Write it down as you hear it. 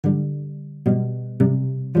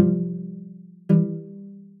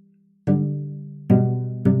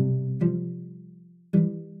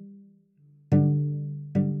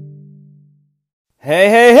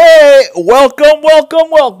Hey,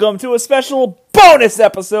 welcome to a special bonus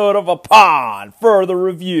episode of A Pod Further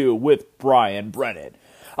Review with Brian Brennan.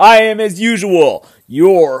 I am, as usual,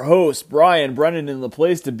 your host, Brian Brennan, in the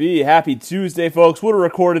place to be. Happy Tuesday, folks. Would have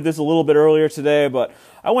recorded this a little bit earlier today, but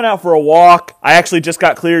I went out for a walk. I actually just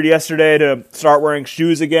got cleared yesterday to start wearing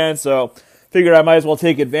shoes again, so figured I might as well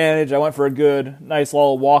take advantage. I went for a good, nice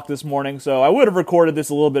little walk this morning, so I would have recorded this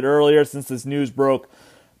a little bit earlier since this news broke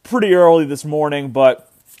pretty early this morning,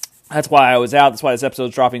 but that's why I was out. That's why this episode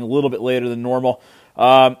is dropping a little bit later than normal.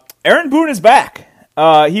 Aaron Boone is back.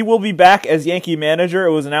 He will be back as Yankee manager.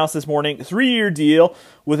 It was announced this morning, 3-year deal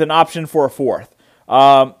with an option for a fourth.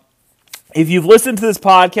 If you've listened to this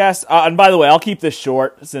podcast, and by the way, I'll keep this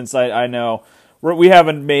short since I know we have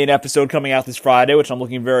a main episode coming out this Friday, which I'm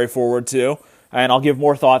looking very forward to, and I'll give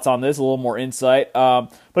more thoughts on this, a little more insight. But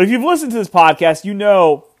if you've listened to this podcast, you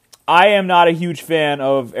know I am not a huge fan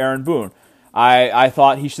of Aaron Boone. I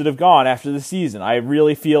thought he should have gone after the season. I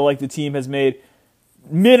really feel like the team has made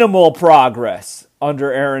minimal progress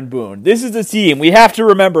under Aaron Boone. This is a team, we have to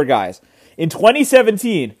remember, guys, in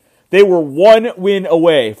 2017, they were 1 win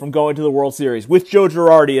away from going to the World Series with Joe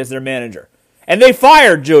Girardi as their manager. And they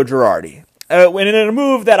fired Joe Girardi in a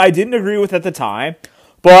move that I didn't agree with at the time,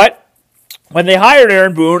 but when they hired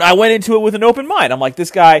Aaron Boone, I went into it with an open mind. I'm like,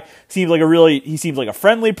 this guy seems like a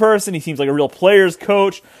friendly person. He seems like a real player's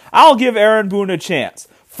coach. I'll give Aaron Boone a chance.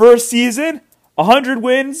 First season, 100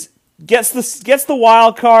 wins, gets the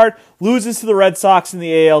wild card, loses to the Red Sox in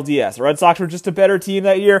the ALDS. The Red Sox were just a better team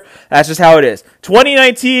that year. That's just how it is.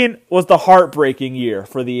 2019 was the heartbreaking year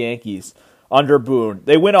for the Yankees under Boone.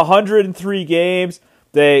 They win 103 games.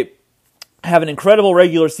 They have an incredible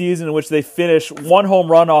regular season in which they finish 1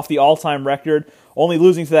 home run off the all-time record, only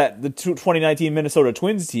losing to the 2019 Minnesota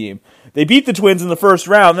Twins team. They beat the Twins in the first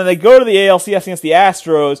round, then they go to the ALCS against the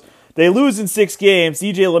Astros. They lose in 6 games.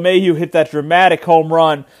 DJ LeMahieu hit that dramatic home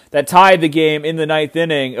run that tied the game in the 9th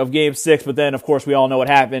inning of Game 6, but then, of course, we all know what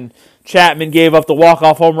happened. Chapman gave up the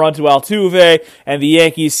walk-off home run to Altuve, and the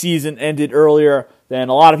Yankees' season ended earlier than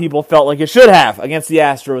a lot of people felt like it should have against the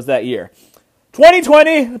Astros that year.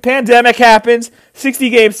 2020, the pandemic happens,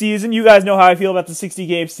 60-game season. You guys know how I feel about the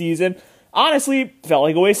 60-game season. Honestly, felt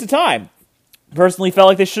like a waste of time. Personally, felt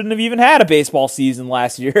like they shouldn't have even had a baseball season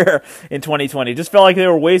last year in 2020. Just felt like they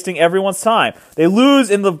were wasting everyone's time. They lose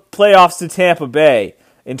in the playoffs to Tampa Bay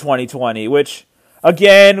in 2020, which,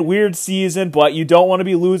 again, weird season, but you don't want to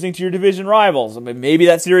be losing to your division rivals. I mean, maybe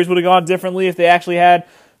that series would have gone differently if they actually had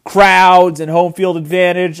crowds and home field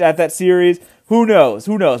advantage at that series. Who knows?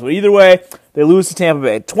 But either way, they lose to Tampa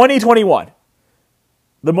Bay. 2021,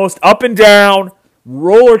 the most up and down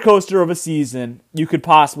roller coaster of a season you could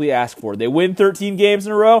possibly ask for. They win 13 games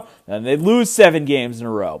in a row, and they lose 7 games in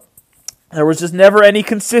a row. There was just never any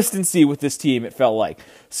consistency with this team, it felt like.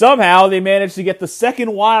 Somehow, they managed to get the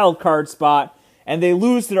second wild card spot, and they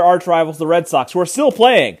lose to their arch rivals, the Red Sox, who are still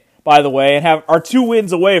playing, by the way, and are 2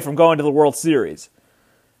 wins away from going to the World Series.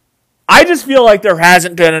 I just feel like there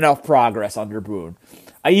hasn't been enough progress under Boone.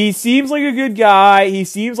 He seems like a good guy. He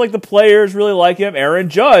seems like the players really like him. Aaron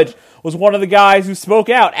Judge was one of the guys who spoke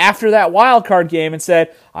out after that wild card game and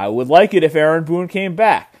said, I would like it if Aaron Boone came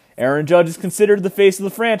back. Aaron Judge is considered the face of the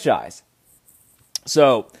franchise.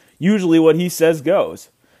 So, usually what he says goes.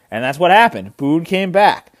 And that's what happened. Boone came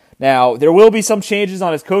back. Now, there will be some changes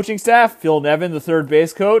on his coaching staff. Phil Nevin, the third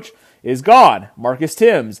base coach, is gone. Marcus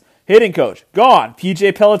Timms, hitting coach, gone.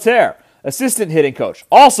 PJ Pelletier, assistant hitting coach,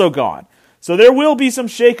 also gone. So there will be some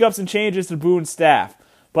shakeups and changes to Boone's staff.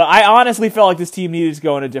 But I honestly felt like this team needed to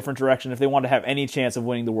go in a different direction if they wanted to have any chance of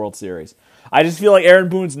winning the World Series. I just feel like Aaron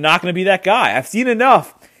Boone's not going to be that guy. I've seen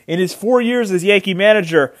enough in his 4 years as Yankee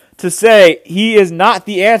manager to say he is not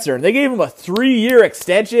the answer. And they gave him a 3-year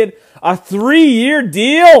extension, a 3-year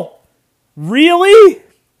deal? Really?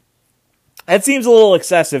 That seems a little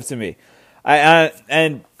excessive to me.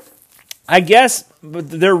 And I guess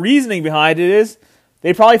their reasoning behind it is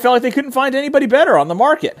they probably felt like they couldn't find anybody better on the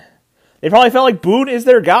market. They probably felt like Boone is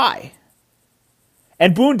their guy.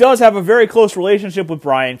 And Boone does have a very close relationship with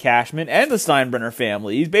Brian Cashman and the Steinbrenner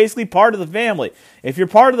family. He's basically part of the family. If you're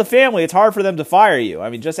part of the family, it's hard for them to fire you. I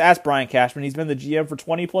mean, just ask Brian Cashman. He's been the GM for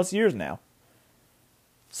 20-plus years now.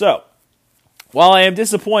 So, while I am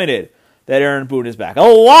disappointed that Aaron Boone is back, a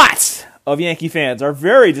lot of Yankee fans are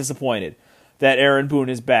very disappointed that Aaron Boone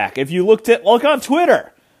is back. If you look on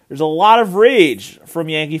Twitter, there's a lot of rage from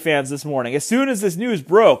Yankee fans this morning. As soon as this news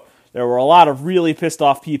broke, there were a lot of really pissed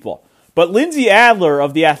off people. But Lindsay Adler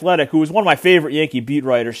of The Athletic, who is one of my favorite Yankee beat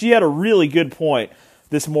writers, she had a really good point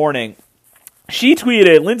this morning. Lindsay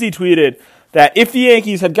tweeted that if the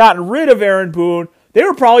Yankees had gotten rid of Aaron Boone, they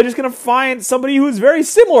were probably just going to find somebody who's very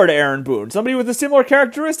similar to Aaron Boone, somebody with the similar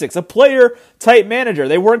characteristics, a player-type manager.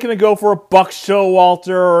 They weren't going to go for a Buck Showalter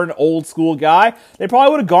or an old-school guy. They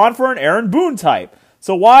probably would have gone for an Aaron Boone type.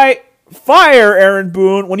 So why fire Aaron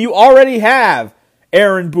Boone when you already have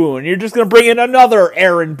Aaron Boone? You're just going to bring in another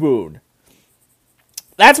Aaron Boone.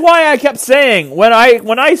 That's why I kept saying, when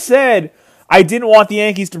I said I didn't want the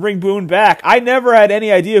Yankees to bring Boone back, I never had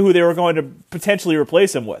any idea who they were going to potentially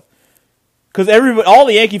replace him with. Because all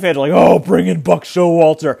the Yankee fans are like, oh, bring in Buck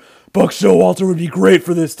Showalter. Buck Showalter would be great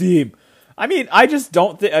for this team. I mean, I just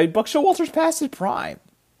don't think... Buck Showalter's past his prime.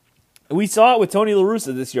 We saw it with Tony La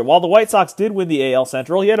Russa this year. While the White Sox did win the AL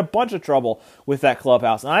Central, he had a bunch of trouble with that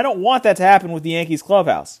clubhouse. And I don't want that to happen with the Yankees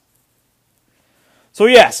clubhouse. So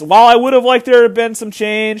yes, while I would have liked there to have been some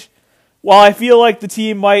change, while I feel like the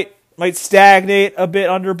team might stagnate a bit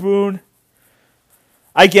under Boone,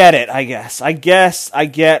 I get it, I guess. I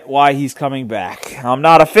get why he's coming back. I'm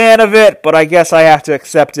not a fan of it, but I guess I have to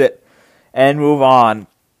accept it and move on.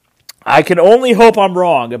 I can only hope I'm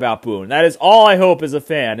wrong about Boone. That is all I hope as a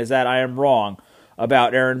fan, is that I am wrong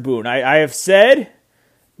about Aaron Boone. I have said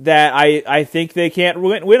that I think they can't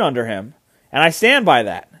win under him, and I stand by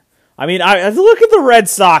that. I mean, look at the Red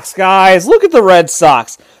Sox, guys. Look at the Red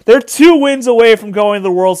Sox. They're 2 wins away from going to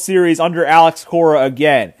the World Series under Alex Cora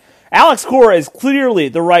again. Alex Cora is clearly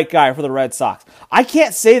the right guy for the Red Sox. I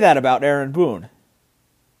can't say that about Aaron Boone.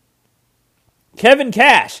 Kevin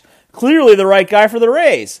Cash, clearly the right guy for the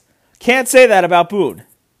Rays. Can't say that about Boone.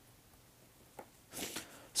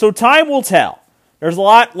 So time will tell. There's a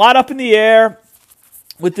lot up in the air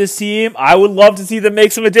with this team. I would love to see them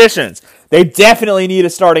make some additions. They definitely need a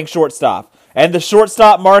starting shortstop. And the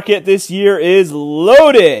shortstop market this year is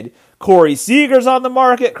loaded. Corey Seager's on the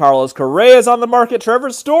market. Carlos Correa's on the market. Trevor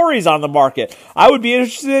Story's on the market. I would be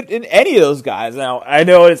interested in any of those guys. Now, I've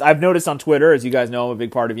noticed on Twitter, as you guys know, I'm a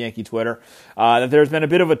big part of Yankee Twitter, that there's been a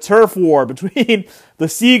bit of a turf war between the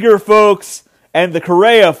Seager folks and the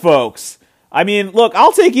Correa folks. I mean, look,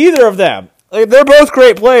 I'll take either of them. They're both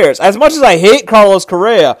great players. As much as I hate Carlos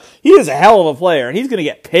Correa, he is a hell of a player, and he's going to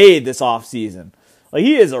get paid this offseason.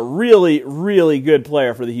 He is a really, really good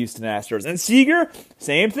player for the Houston Astros. And Seager,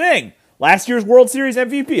 same thing. Last year's World Series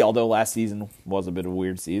MVP, although last season was a bit of a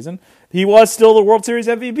weird season. He was still the World Series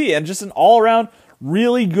MVP, and just an all-around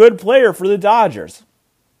really good player for the Dodgers.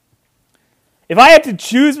 If I had to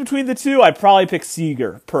choose between the two, I'd probably pick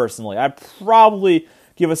Seager, personally. I'd probably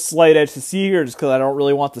give a slight edge to Seager, just because I don't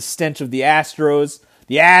really want the stench of the Astros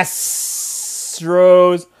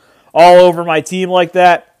all over my team like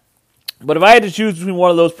that. But if I had to choose between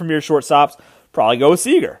one of those premier shortstops, probably go with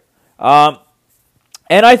Seager. And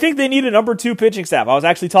I think they need a number 2 pitching staff. I was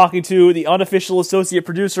actually talking to the unofficial associate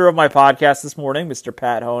producer of my podcast this morning, Mr.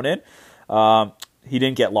 Pat Honan. He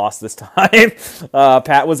didn't get lost this time.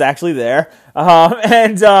 Pat was actually there.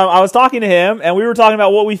 And I was talking to him, and we were talking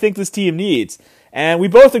about what we think this team needs. And we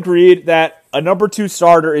both agreed that a number 2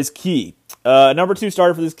 starter is key. A number 2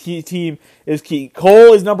 starter for this team is key.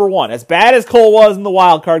 Cole is number 1. As bad as Cole was in the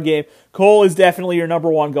wild card game, Cole is definitely your number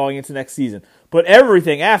 1 going into next season. But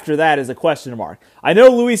everything after that is a question mark. I know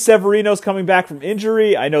Luis Severino's coming back from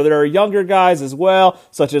injury. I know there are younger guys as well,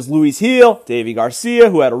 such as Luis Gil, Davy Garcia,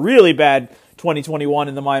 who had a really bad 2021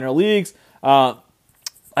 in the minor leagues. I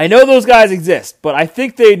know those guys exist, but I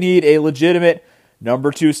think they need a legitimate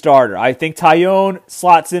number 2 starter. I think Tyone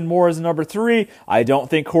slots in more as a number 3. I don't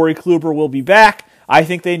think Corey Kluber will be back. I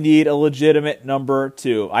think they need a legitimate number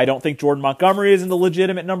 2. I don't think Jordan Montgomery isn't a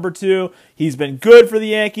legitimate number 2. He's been good for the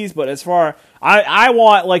Yankees, but as far... I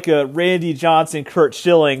want like a Randy Johnson, Kurt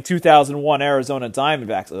Schilling, 2001 Arizona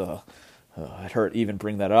Diamondbacks. Ugh, it hurt even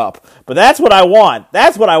bring that up. But that's what I want.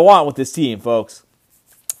 That's what I want with this team, folks.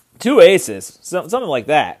 2 aces, something like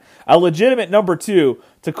that. A legitimate number 2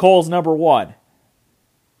 to Cole's number 1.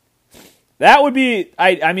 That would be...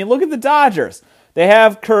 I mean, look at the Dodgers. They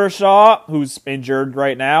have Kershaw, who's injured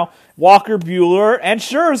right now, Walker Buehler, and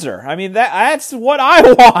Scherzer. I mean, that's what I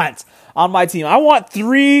want on my team. I want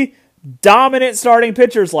 3 dominant starting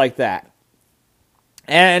pitchers like that.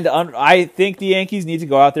 And I think the Yankees need to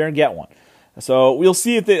go out there and get one. So we'll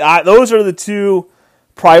see if those are the 2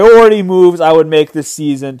 priority moves I would make this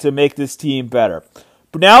season to make this team better.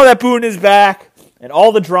 But now that Boone is back, and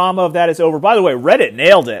all the drama of that is over. By the way, Reddit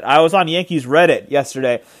nailed it. I was on Yankees Reddit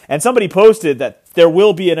yesterday, and somebody posted that there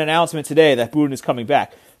will be an announcement today that Boone is coming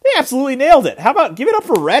back. They absolutely nailed it. How about give it up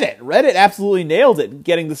for Reddit? Reddit absolutely nailed it,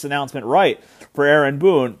 getting this announcement right for Aaron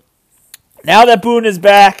Boone. Now that Boone is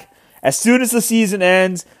back, as soon as the season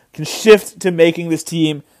ends, can shift to making this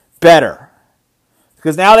team better.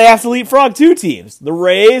 Because now they have to leapfrog 2 teams. The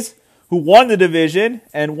Rays, who won the division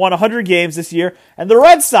and won 100 games this year, and the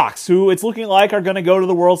Red Sox, who it's looking like are going to go to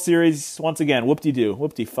the World Series once again. Whoop-de-doo.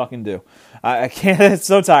 Whoop-de-fucking-do. I can't. I'm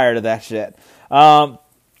so tired of that shit.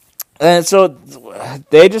 And so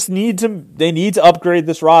they just need to upgrade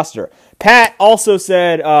this roster. Pat also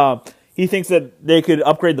said he thinks that they could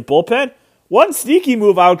upgrade the bullpen. One sneaky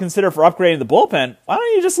move I would consider for upgrading the bullpen, why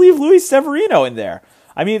don't you just leave Luis Severino in there?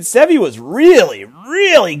 I mean, Sevy was really,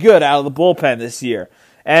 really good out of the bullpen this year.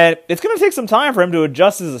 And it's going to take some time for him to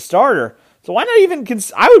adjust as a starter. So why not even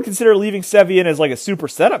I would consider leaving Sevy in as like a super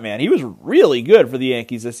setup man. He was really good for the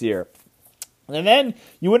Yankees this year. And then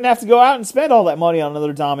you wouldn't have to go out and spend all that money on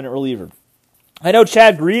another dominant reliever. I know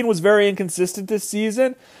Chad Green was very inconsistent this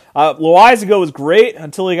season. Loizaga was great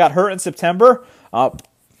until he got hurt in September.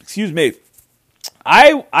 Excuse me.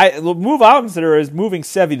 The move I would consider is moving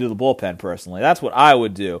Sevy to the bullpen, personally. That's what I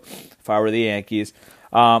would do if I were the Yankees.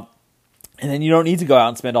 And then you don't need to go out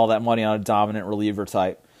and spend all that money on a dominant reliever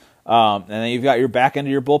type. And then you've got your back end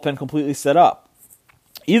of your bullpen completely set up.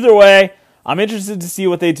 Either way, I'm interested to see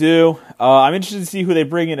what they do. I'm interested to see who they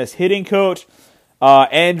bring in as hitting coach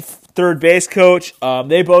and third base coach.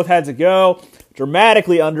 They both had to go.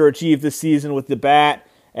 Dramatically underachieved this season with the bat.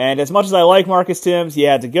 And as much as I like Marcus Timms, he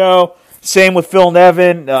had to go. Same with Phil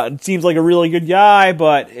Nevin. Seems like a really good guy,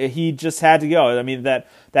 but he just had to go. I mean, that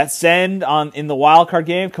send in the wild card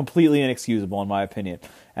game, completely inexcusable in my opinion.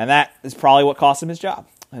 And that is probably what cost him his job.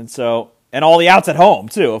 And all the outs at home,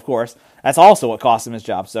 too, of course. That's also what cost him his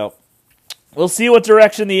job. So we'll see what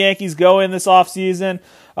direction the Yankees go in this offseason.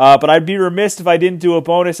 But I'd be remiss if I didn't do a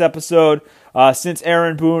bonus episode since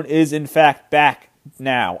Aaron Boone is, in fact, back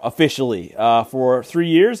now, officially, for 3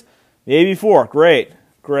 years, maybe 4. Great.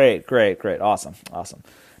 Awesome.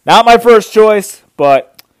 Not my first choice,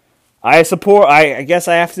 but I guess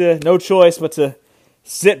I have to, no choice but to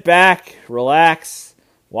sit back, relax,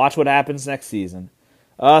 watch what happens next season.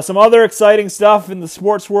 Some other exciting stuff in the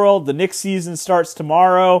sports world. The Knicks season starts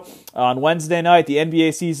tomorrow on Wednesday night. The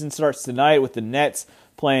NBA season starts tonight with the Nets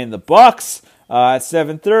playing the Bucks at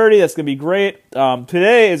 7:30. That's going to be great.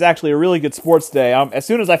 Today is actually a really good sports day. As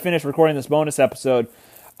soon as I finish recording this bonus episode,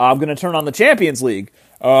 I'm going to turn on the Champions League.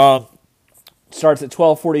 Starts at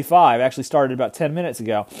 12:45. Actually started about 10 minutes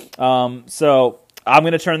ago. So I'm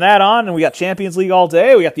going to turn that on, and we got Champions League all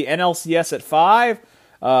day. We got the NLCS at 5.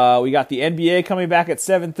 We got the NBA coming back at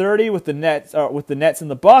 7:30 with the Nets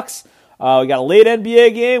and the Bucks. We got a late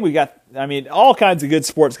NBA game. We got, all kinds of good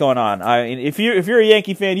sports going on. If you're a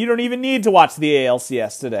Yankee fan, you don't even need to watch the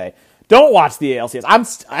ALCS today. Don't watch the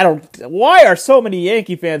ALCS. Why are so many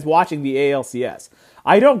Yankee fans watching the ALCS?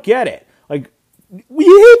 I don't get it. Like, we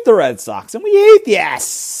hate the Red Sox and we hate the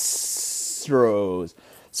Astros.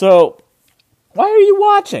 So why are you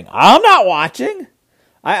watching? I'm not watching.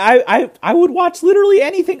 I would watch literally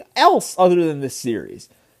anything else other than this series.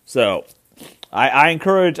 So I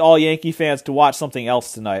encourage all Yankee fans to watch something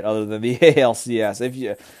else tonight other than the ALCS.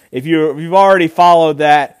 If you've already followed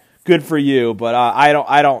that, good for you. But I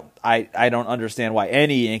don't understand why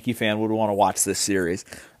any Yankee fan would want to watch this series.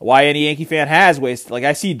 Why any Yankee fan has wasted. Like,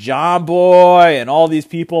 I see John Boy and all these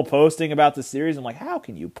people posting about the series. I'm like, how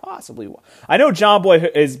can you possibly? I know John Boy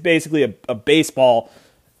is basically a baseball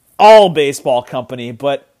company,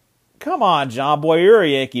 but come on, John Boy, you're a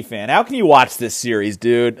Yankee fan. How can you watch this series,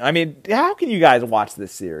 dude? How can you guys watch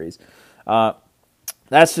this series?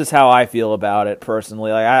 That's just how I feel about it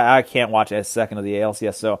personally. Like, I can't watch a second of the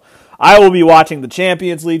ALCS, so I will be watching the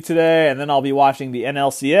Champions League today, and then I'll be watching the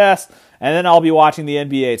NLCS, and then I'll be watching the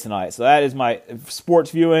NBA tonight. So that is my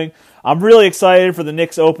sports viewing. I'm really excited for the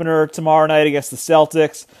Knicks opener tomorrow night against the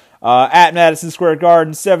Celtics at Madison Square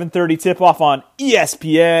Garden, 7:30 tip-off on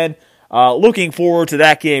ESPN. Looking forward to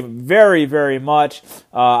that game very, very much.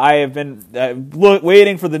 I have been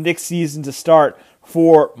waiting for the Knicks season to start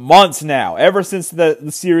for months now. Ever since the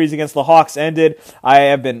series against the Hawks ended, I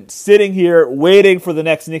have been sitting here waiting for the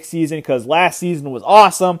next Knicks season because last season was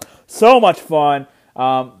awesome, so much fun,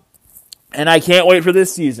 and I can't wait for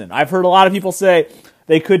this season. I've heard a lot of people say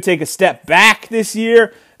they could take a step back this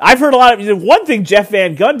year. I've heard one thing Jeff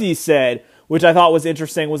Van Gundy said, which I thought was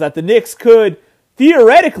interesting, was that the Knicks could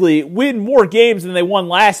theoretically win more games than they won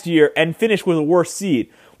last year and finish with a worse seed,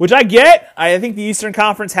 which I get. I think the Eastern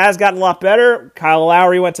Conference has gotten a lot better. Kyle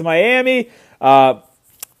Lowry went to Miami. The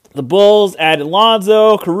Bulls added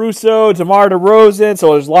Lonzo, Caruso, DeMar DeRozan,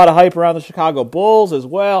 so there's a lot of hype around the Chicago Bulls as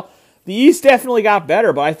well. The East definitely got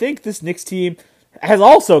better, but I think this Knicks team has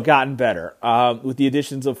also gotten better with the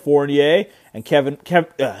additions of Fournier and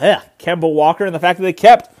Kemba Walker, and the fact that they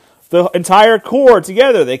kept the entire core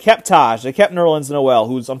together. They kept Taj. They kept Nerlens Noel,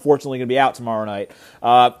 who's unfortunately going to be out tomorrow night.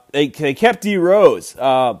 They kept D. Rose.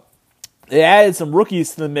 They added some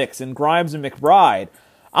rookies to the mix in Grimes and McBride.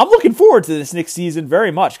 I'm looking forward to this Knicks season very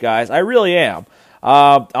much, guys. I really am.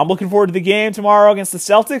 I'm looking forward to the game tomorrow against the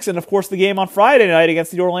Celtics, and of course the game on Friday night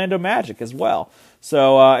against the Orlando Magic as well.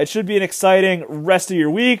 So it should be an exciting rest of your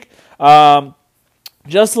week.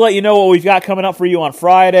 Just to let you know what we've got coming up for you on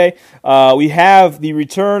Friday, we have the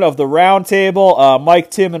return of the Roundtable, Mike,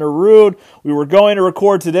 Tim, and Arun. We were going to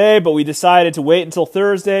record today, but we decided to wait until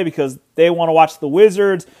Thursday because they want to watch the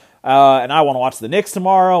Wizards, and I want to watch the Knicks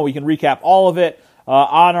tomorrow. We can recap all of it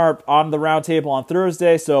on the Roundtable on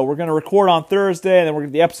Thursday. So we're going to record on Thursday, and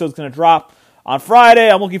then the episode's going to drop on Friday.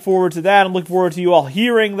 I'm looking forward to that. I'm looking forward to you all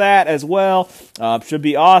hearing that as well. Should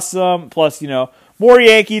be awesome. Plus, more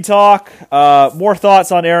Yankee talk, more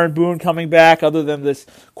thoughts on Aaron Boone coming back other than this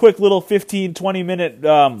quick little 15, 20-minute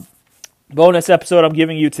bonus episode I'm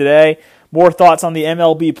giving you today. More thoughts on the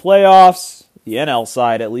MLB playoffs, the NL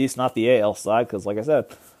side at least, not the AL side, because like I said,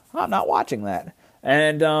 I'm not watching that.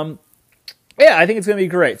 And yeah, I think it's going to be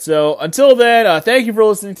great. So until then, thank you for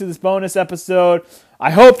listening to this bonus episode.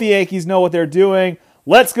 I hope the Yankees know what they're doing.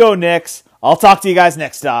 Let's go, Knicks. I'll talk to you guys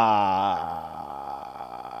next time.